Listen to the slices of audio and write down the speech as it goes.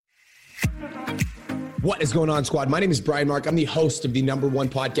What is going on, squad? My name is Brian Mark. I'm the host of the #1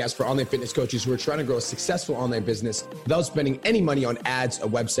 podcast for online fitness coaches who are trying to grow a successful online business without spending any money on ads, a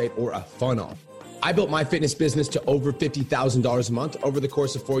website, or a funnel. I built my fitness business to over $50,000 a month over the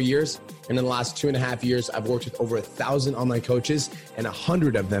course of 4 years. And in the last 2.5 years, I've worked with over 1,000 online coaches and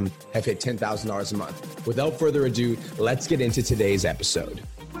 100 of them have hit $10,000 a month. Without further ado, let's get into today's episode.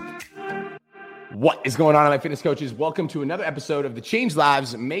 What is going on, my fitness coaches? Welcome to another episode of the Change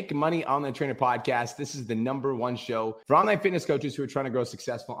Lives, Make Money Online Trainer podcast. This is the #1 show for online fitness coaches who are trying to grow a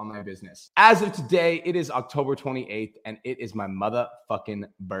successful online business. As of today, it is October 28th, and it is my motherfucking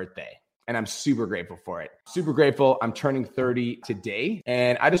birthday. And I'm super grateful for it. Super grateful. I'm turning 30 today.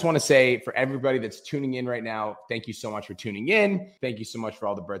 And I just want to say for everybody that's tuning in right now, thank you so much for tuning in. Thank you so much for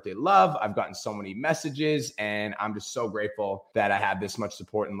all the birthday love. I've gotten so many messages and I'm just so grateful that I have this much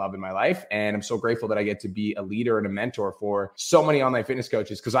support and love in my life. And I'm so grateful that I get to be a leader and a mentor for so many online fitness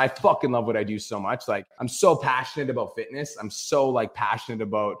coaches because I fucking love what I do so much. Like, I'm so passionate about fitness. I'm so passionate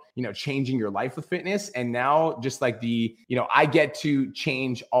about, changing your life with fitness. And now just I get to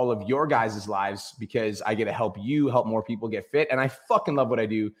change all of your guys' lives because I get to help more people get fit. And I fucking love what I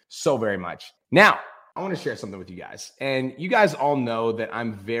do so very much. Now, I want to share something with you guys. And you guys all know that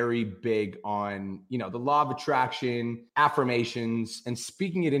I'm very big on, the law of attraction, affirmations, and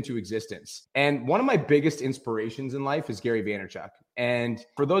speaking it into existence. And one of my biggest inspirations in life is Gary Vaynerchuk. And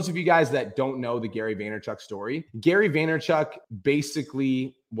for those of you guys that don't know the Gary Vaynerchuk story, Gary Vaynerchuk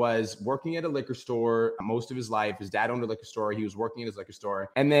basically was working at a liquor store most of his life. His dad owned a liquor store. He was working at his liquor store.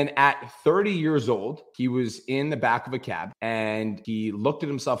 And then at 30 years old, he was in the back of a cab and he looked at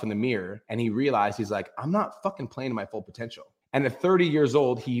himself in the mirror and he realized he's like, I'm not fucking playing to my full potential. And at 30 years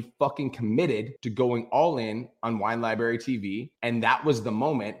old, he fucking committed to going all in on Wine Library TV. And that was the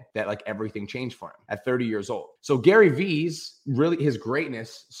moment that everything changed for him at 30 years old. So Gary V's his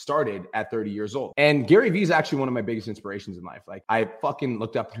greatness started at 30 years old. And Gary Vee is actually one of my biggest inspirations in life. I fucking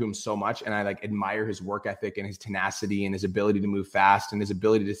looked up to him so much and I admire his work ethic and his tenacity and his ability to move fast and his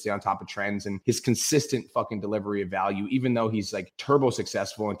ability to stay on top of trends and his consistent fucking delivery of value. Even though he's turbo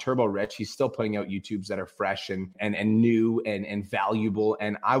successful and turbo rich, he's still putting out YouTubes that are fresh and new and valuable.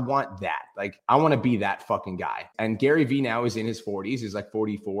 And I want that. I want to be that fucking guy. And Gary Vee now is in his 40s. He's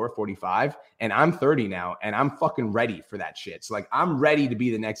 44, 45. And I'm 30 now. And I'm fucking ready for that shit. So I'm ready to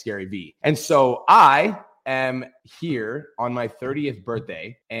be the next Gary Vee. And so I am here on my 30th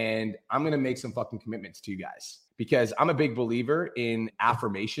birthday and I'm going to make some fucking commitments to you guys. Because I'm a big believer in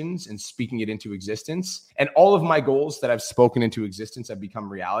affirmations and speaking it into existence. And all of my goals that I've spoken into existence have become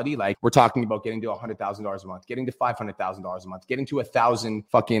reality. We're talking about getting to $100,000 a month, getting to $500,000 a month, getting to 1,000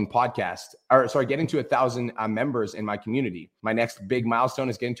 fucking podcasts, getting to 1,000 members in my community. My next big milestone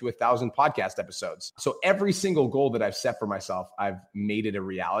is getting to 1,000 podcast episodes. So every single goal that I've set for myself, I've made it a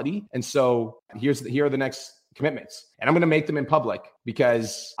reality. And so here are the next commitments. And I'm going to make them in public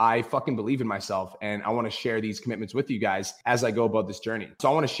because I fucking believe in myself and I want to share these commitments with you guys as I go about this journey. So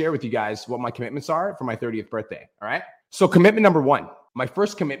I want to share with you guys what my commitments are for my 30th birthday. All right. So commitment #1, my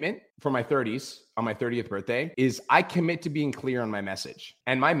first commitment for my 30s on my 30th birthday is I commit to being clear on my message.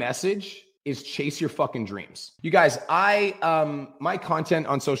 And my message is chase your fucking dreams. You guys, my content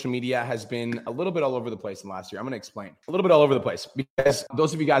on social media has been a little bit all over the place in the last year. I'm going to explain a little bit all over the place because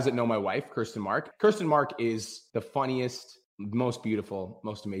those of you guys that know my wife, Kirsten Mark is the funniest, most beautiful,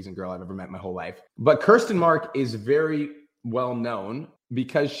 most amazing girl I've ever met in my whole life. But Kirsten Mark is very well known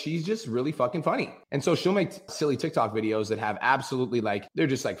because she's just really fucking funny. And so she'll make silly TikTok videos that have absolutely they're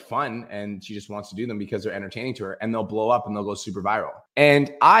just fun and she just wants to do them because they're entertaining to her and they'll blow up and they'll go super viral.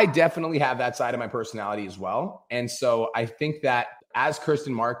 And I definitely have that side of my personality as well. And so I think that as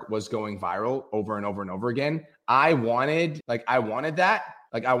Kirsten Mark was going viral over and over and over again, I wanted that.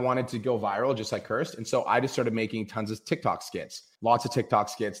 I wanted to go viral just like Kirst. And so I just started making tons of TikTok skits, lots of TikTok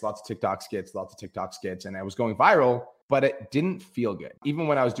skits. And I was going viral, but it didn't feel good. Even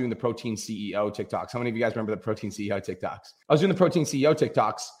when I was doing the Protein CEO TikToks, how many of you guys remember the Protein CEO TikToks? I was doing the Protein CEO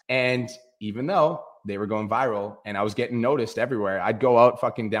TikToks. And even though they were going viral and I was getting noticed everywhere, I'd go out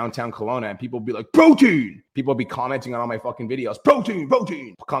fucking downtown Kelowna and people would be like, protein. People would be commenting on all my fucking videos, protein,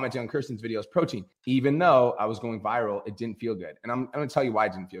 commenting on Kirsten's videos, protein. Even though I was going viral, it didn't feel good. And I'm going to tell you why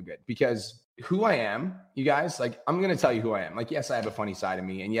it didn't feel good. Because who I am, you guys, I'm going to tell you who I am. Yes, I have a funny side of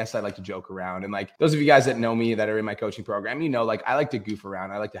me. And yes, I like to joke around. And those of you guys that know me that are in my coaching program, I like to goof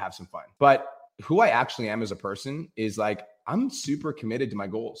around. I like to have some fun. But who I actually am as a person is I'm super committed to my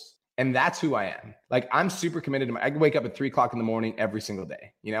goals. And that's who I am. Like, I'm super committed to I can wake up at 3:00 in the morning every single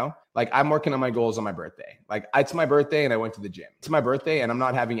day, you know? Like, I'm working on my goals on my birthday. Like, it's my birthday and I went to the gym. It's my birthday and I'm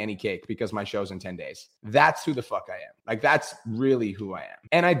not having any cake because my show's in 10 days. That's who the fuck I am. Like, that's really who I am.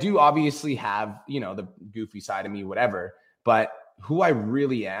 And I do obviously have, you know, the goofy side of me, whatever, but who I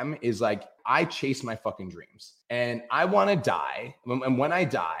really am is like, I chase my fucking dreams and I want to die. And when I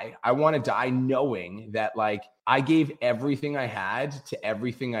die, I want to die knowing that like I gave everything I had to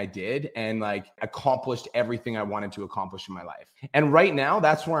everything I did and like accomplished everything I wanted to accomplish in my life. And right now,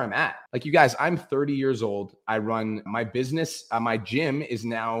 that's where I'm at. Like, you guys, I'm 30 years old. I run my business. My gym is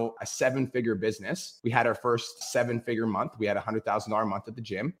now a 7-figure business. We had our first 7-figure month. We had $100,000 a month at the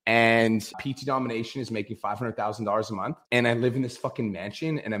gym, and PT Domination is making $500,000 a month. And I live in this fucking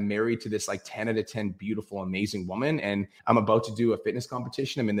mansion and I'm married to this like 10 out of 10 beautiful, amazing woman. And I'm about to do a fitness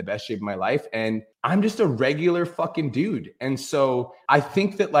competition. I'm in the best shape of my life. And I'm just a regular fucking dude. And so I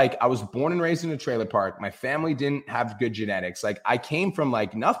think that like I was born and raised in a trailer park. My family didn't have good genetics. Like, I came from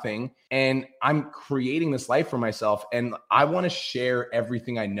like nothing and I'm creating this life for myself. And I want to share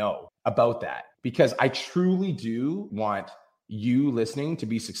everything I know about that because I truly do want you listening to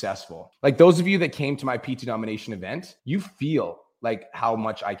be successful. Like, those of you that came to my PT Domination event, you feel like how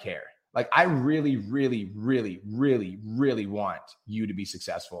much I care. Like, I really, really, really, really, really want you to be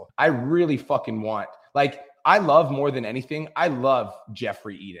successful. I really fucking want, like, I love more than anything. I love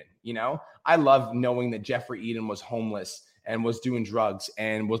Jeffrey Eden. You know, I love knowing that Jeffrey Eden was homeless and was doing drugs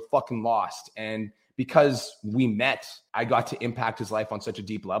and was fucking lost. And because we met, I got to impact his life on such a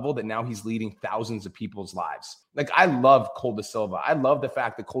deep level that now he's leading thousands of people's lives. Like, I love Cole Da Silva. I love the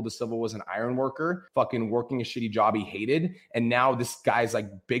fact that Cole Da Silva was an iron worker, fucking working a shitty job he hated. And now this guy's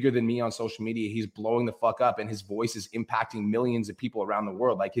like bigger than me on social media. He's blowing the fuck up and his voice is impacting millions of people around the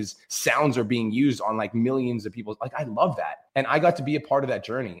world. Like, his sounds are being used on like millions of people. Like, I love that. And I got to be a part of that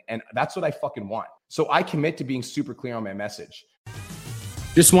journey. And that's what I fucking want. So I commit to being super clear on my message.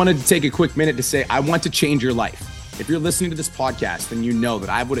 Just wanted to take a quick minute to say, I want to change your life. If you're listening to this podcast, then you know that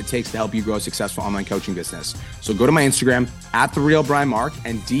I have what it takes to help you grow a successful online coaching business. So go to my Instagram @TheRealBrianMark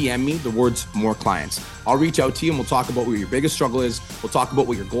and DM me the words "more clients." I'll reach out to you and we'll talk about what your biggest struggle is. We'll talk about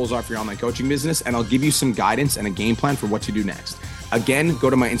what your goals are for your online coaching business, and I'll give you some guidance and a game plan for what to do next. Again, go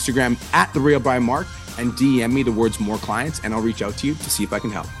to my Instagram @TheRealBrianMark and DM me the words "more clients," and I'll reach out to you to see if I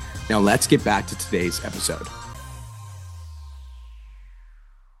can help. Now let's get back to today's episode.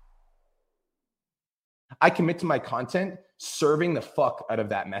 I commit to my content serving the fuck out of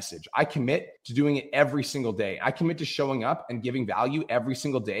that message. I commit to doing it every single day. I commit to showing up and giving value every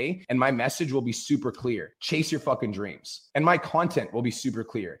single day. And my message will be super clear. Chase your fucking dreams. And my content will be super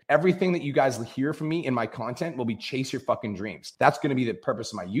clear. Everything that you guys hear from me in my content will be chase your fucking dreams. That's going to be the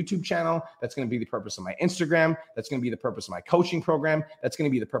purpose of my YouTube channel. That's going to be the purpose of my Instagram. That's going to be the purpose of my coaching program. That's going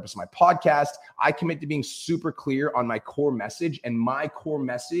to be the purpose of my podcast. I commit to being super clear on my core message. And my core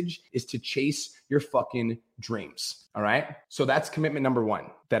message is to chase your fucking dreams. All right. So that's commitment number one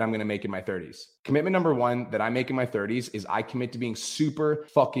that I'm going to make in my 30s. Commitment number one that I make in my 30s is I commit to being super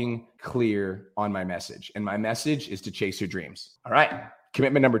fucking clear on my message. And my message is to chase your dreams. All right.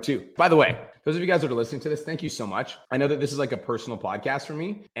 Commitment number two. By the way, those of you guys that are listening to this, thank you so much. I know that this is like a personal podcast for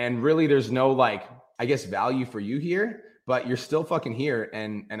me. And really there's no like, I guess, value for you here, but you're still fucking here.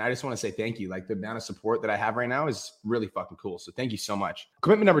 And I just want to say thank you. Like, the amount of support that I have right now is really fucking cool. So thank you so much.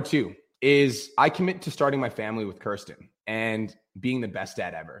 Commitment number two is I commit to starting my family with Kirsten and being the best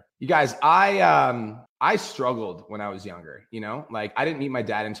dad ever. You guys, I struggled when I was younger, you know, like I didn't meet my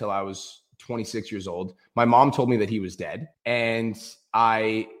dad until I was 26 years old. My mom told me that he was dead. And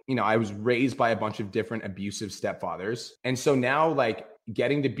I was raised by a bunch of different abusive stepfathers. And so now, like,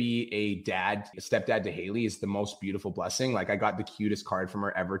 getting to be a stepdad to Haley is the most beautiful blessing. Like, I got the cutest card from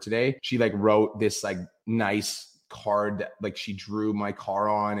her ever today. She like wrote this like nice card that like she drew my car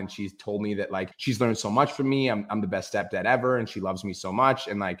on, and she told me that like she's learned so much from me. I'm the best stepdad ever, and she loves me so much.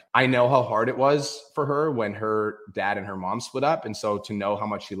 And like, I know how hard it was for her when her dad and her mom split up. And so to know how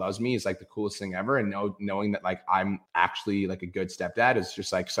much she loves me is like the coolest thing ever. And knowing that like I'm actually like a good stepdad is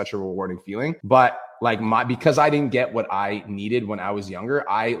just like such a rewarding feeling. But like because I didn't get what I needed when I was younger,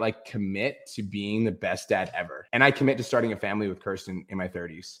 I like commit to being the best dad ever. And I commit to starting a family with Kirsten in my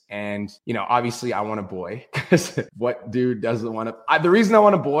 30s. And, you know, obviously I want a boy, because what dude doesn't want to, the reason I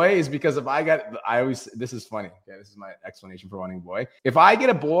want a boy is because this is funny. Okay, this is my explanation for wanting a boy. If I get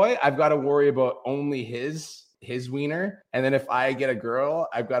a boy, I've got to worry about only his his wiener. And then if I get a girl,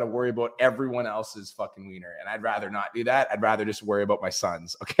 I've got to worry about everyone else's fucking wiener. And I'd rather not do that. I'd rather just worry about my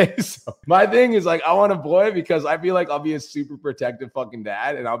sons. Okay. So my thing is like, I want a boy because I feel like I'll be a super protective fucking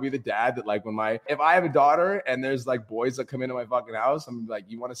dad. And I'll be the dad that like if I have a daughter and there's like boys that come into my fucking house, I'm like,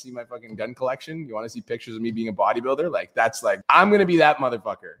 you want to see my fucking gun collection? You want to see pictures of me being a bodybuilder? Like, that's like, I'm going to be that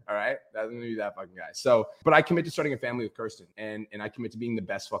motherfucker. All right. That's going to be that fucking guy. So, but I commit to starting a family with Kirsten and I commit to being the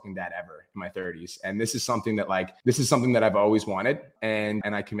best fucking dad ever in my 30s. And this is something that I've always wanted. And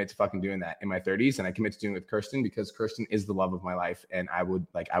I commit to fucking doing that in my 30s. And I commit to doing it with Kirsten because Kirsten is the love of my life. And I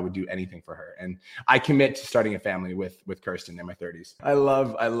would do anything for her. And I commit to starting a family with Kirsten in my 30s. I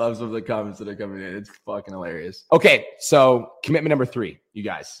love some of the comments that are coming in. It's fucking hilarious. Okay. So commitment number 3, you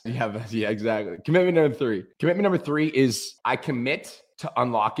guys. Yeah, exactly. Commitment number three is I commit to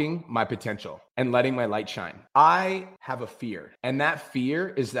unlocking my potential and letting my light shine. I have a fear, and that fear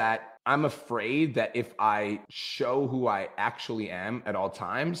is that I'm afraid that if I show who I actually am at all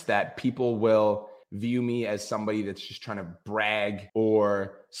times, that people will view me as somebody that's just trying to brag,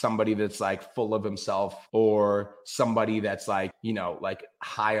 or somebody that's like full of himself, or somebody that's like, you know, like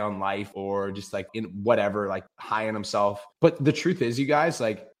high on life, or just like in whatever, like high on himself. But the truth is, you guys,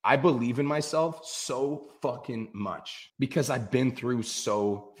 like, I believe in myself so fucking much because I've been through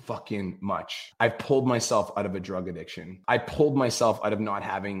so fucking much. I've pulled myself out of a drug addiction. I pulled myself out of not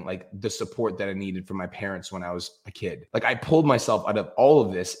having like the support that I needed from my parents when I was a kid. Like, I pulled myself out of all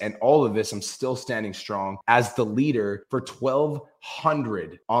of this, and all of this, I'm still standing strong as the leader for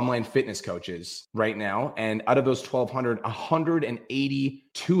 1,200 online fitness coaches right now. And out of those 1,200,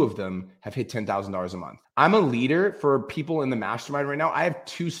 182 of them have hit $10,000 a month. I'm a leader for people in the mastermind right now. I have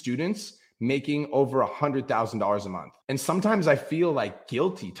 2 students making over $100,000 a month. And sometimes I feel like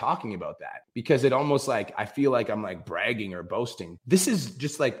guilty talking about that because it almost like, I feel like I'm like bragging or boasting. This is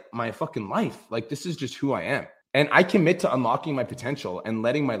just like my fucking life. Like, this is just who I am. And I commit to unlocking my potential and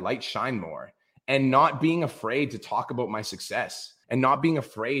letting my light shine more, and not being afraid to talk about my success, and not being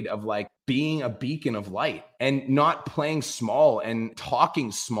afraid of like being a beacon of light, and not playing small and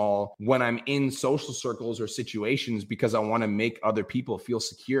talking small when I'm in social circles or situations because I want to make other people feel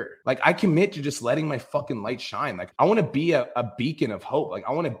secure. Like, I commit to just letting my fucking light shine. Like, I want to be a beacon of hope. Like,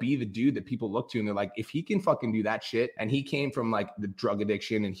 I want to be the dude that people look to and they're like, if he can fucking do that shit, and he came from like the drug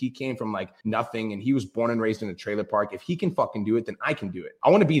addiction, and he came from like nothing, and he was born and raised in a trailer park, if he can fucking do it, then I can do it. I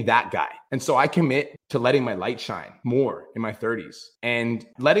want to be that guy. And so I commit to letting my light shine more in my 30s, and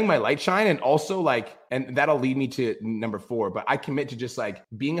letting my light shine. And also like, and that'll lead me to number 4, but I commit to just like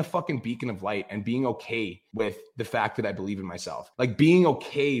being a fucking beacon of light and being okay with the fact that I believe in myself. Like, being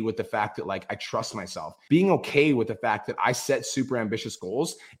okay with the fact that like I trust myself, being okay with the fact that I set super ambitious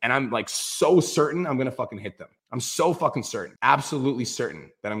goals and I'm like so certain I'm going to fucking hit them. I'm so fucking certain, absolutely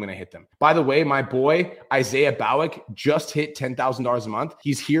certain that I'm going to hit them. By the way, my boy, Isaiah Bowick, just hit $10,000 a month.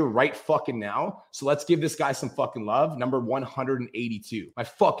 He's here right fucking now. So let's give this guy some fucking love. Number 182. My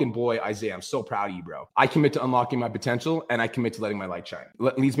fucking boy, Isaiah. I'm so proud of you, bro. I commit to unlocking my potential, and I commit to letting my light shine.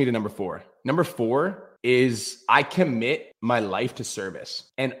 Leads me to number 4. Number 4 is I commit my life to service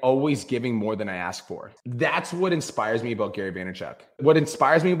and always giving more than I ask for. That's what inspires me about Gary Vaynerchuk. What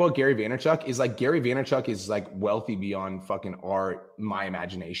inspires me about Gary Vaynerchuk is like, Gary Vaynerchuk is like wealthy beyond fucking my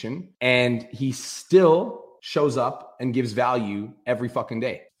imagination. And he still shows up and gives value every fucking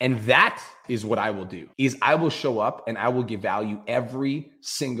day. And that is what I will do, is I will show up and I will give value every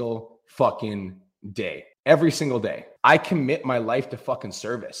single fucking day. Every single day. I commit my life to fucking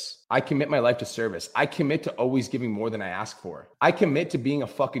service. I commit my life to service. I commit to always giving more than I ask for. I commit to being a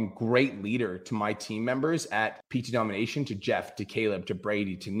fucking great leader to my team members at PT Domination, to Jeff, to Caleb, to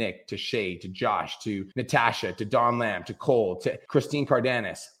Brady, to Nick, to Shay, to Josh, to Natasha, to Don Lamb, to Cole, to Christine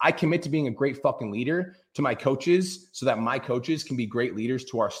Cardenas. I commit to being a great fucking leader to my coaches so that my coaches can be great leaders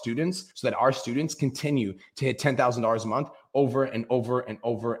to our students, so that our students continue to hit $10,000 a month over and over and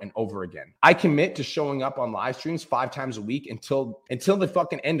over and over again. I commit to showing up on live streams 5 times a week until the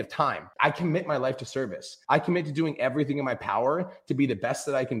fucking end of time. I commit my life to service. I commit to doing everything in my power to be the best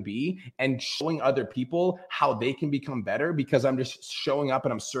that I can be and showing other people how they can become better, because I'm just showing up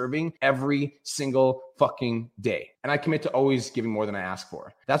and I'm serving every single fucking day. And I commit to always giving more than I ask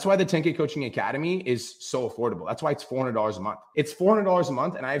for. That's why the 10K Coaching Academy is so affordable. That's why it's $400 a month. It's $400 a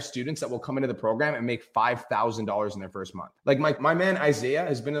month. And I have students that will come into the program and make $5,000 in their first month. Like my man, Isaiah,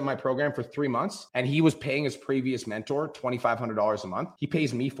 has been in my program for 3 months, and he was paying his previous mentor $2,500 a month. He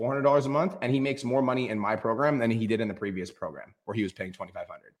pays me $400 a month, and he makes more money in my program than he did in the previous program where he was paying $2,500.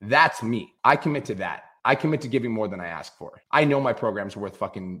 That's me. I commit to that. I commit to giving more than I ask for. I know my program's worth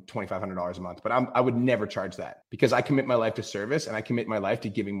fucking $2,500 a month, but I would never charge that because I commit my life to service and I commit my life to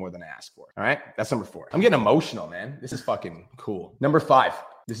giving more than I ask for. All right. That's number 4. I'm getting emotional, man. This is fucking cool. Number 5.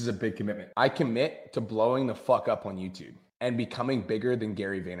 This is a big commitment. I commit to blowing the fuck up on YouTube and becoming bigger than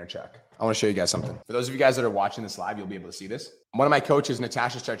Gary Vaynerchuk. I want to show you guys something. For those of you guys that are watching this live, you'll be able to see this. One of my coaches,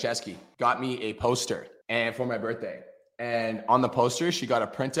 Natasha Starcheski, got me a poster and for my birthday. And on the poster, she got a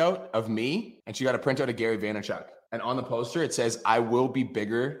printout of me and she got a printout of Gary Vaynerchuk. And on the poster, it says, I will be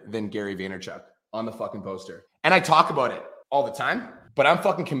bigger than Gary Vaynerchuk on the fucking poster. And I talk about it all the time, but I'm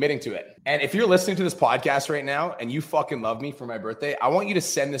fucking committing to it. And if you're listening to this podcast right now and you fucking love me for my birthday, I want you to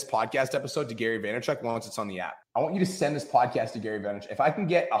send this podcast episode to Gary Vaynerchuk once it's on the app. I want you to send this podcast to Gary Vaynerchuk. If I can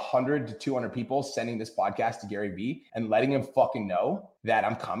get 100 to 200 people sending this podcast to Gary V and letting him fucking know that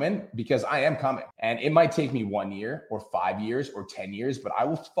I'm coming, because I am coming. And it might take me 1 year or 5 years or 10 years, but I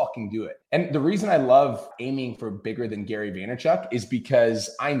will fucking do it. And the reason I love aiming for bigger than Gary Vaynerchuk is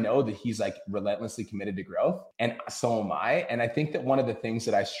because I know that he's like relentlessly committed to growth. And so am I. And I think that one of the things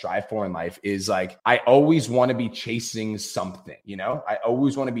that I strive for in life is like, I always want to be chasing something, you know, I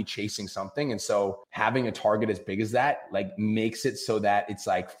always want to be chasing something. And so having a target as big as that, like makes it so that it's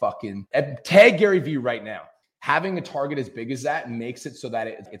like fucking tag Gary V right now. Having a target as big as that makes it so that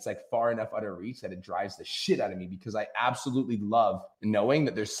it's like far enough out of reach that it drives the shit out of me because I absolutely love knowing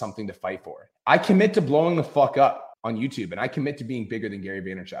that there's something to fight for. I commit to blowing the fuck up on YouTube and I commit to being bigger than Gary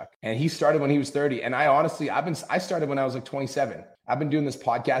Vaynerchuk. And he started when he was 30. And I honestly, I started when I was like 27. I've been doing this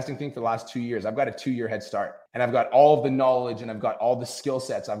podcasting thing for the last 2 years. I've got a 2-year head start and I've got all of the knowledge and I've got all the skill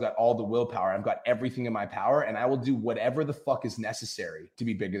sets. I've got all the willpower. I've got everything in my power and I will do whatever the fuck is necessary to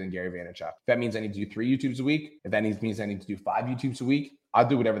be bigger than Gary Vaynerchuk. If that means I need to do 3 YouTubes a week, if that means I need to do 5 YouTubes a week, I'll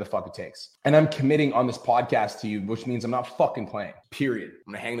do whatever the fuck it takes. And I'm committing on this podcast to you, which means I'm not fucking playing, period.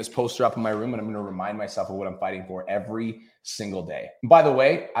 I'm going to hang this poster up in my room and I'm going to remind myself of what I'm fighting for every single day. And by the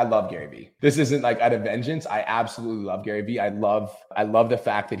way, I love Gary V. This isn't like out of vengeance. I absolutely love Gary V. I love the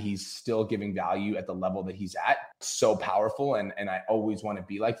fact that he's still giving value at the level that he's at. It's so powerful. And I always want to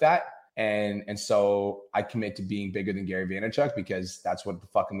be like that. And so I commit to being bigger than Gary Vaynerchuk because that's what the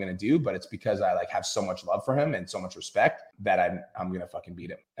fuck I'm going to do. But it's because I like have so much love for him and so much respect that I'm going to fucking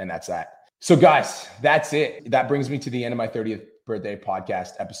beat him. And that's that. So guys, that's it. That brings me to the end of my 30th birthday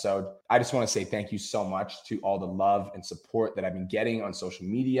podcast episode. I just want to say thank you so much to all the love and support that I've been getting on social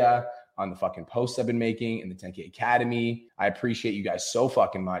media, on the fucking posts I've been making in the 10K Academy. I appreciate you guys so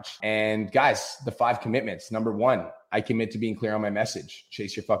fucking much. And guys, the 5 commitments. Number 1, I commit to being clear on my message.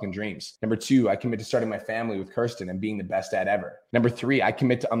 Chase your fucking dreams. Number 2, I commit to starting my family with Kirsten and being the best dad ever. Number 3, I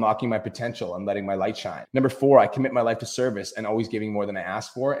commit to unlocking my potential and letting my light shine. Number 4, I commit my life to service and always giving more than I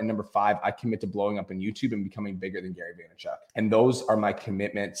ask for. And number 5, I commit to blowing up on YouTube and becoming bigger than Gary Vaynerchuk. And those are my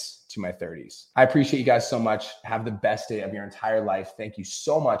commitments to my 30s. I appreciate you guys so much. Have the best day of your entire life. Thank you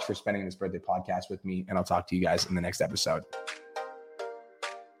so much for spending this birthday podcast with me. And I'll talk to you guys in the next episode.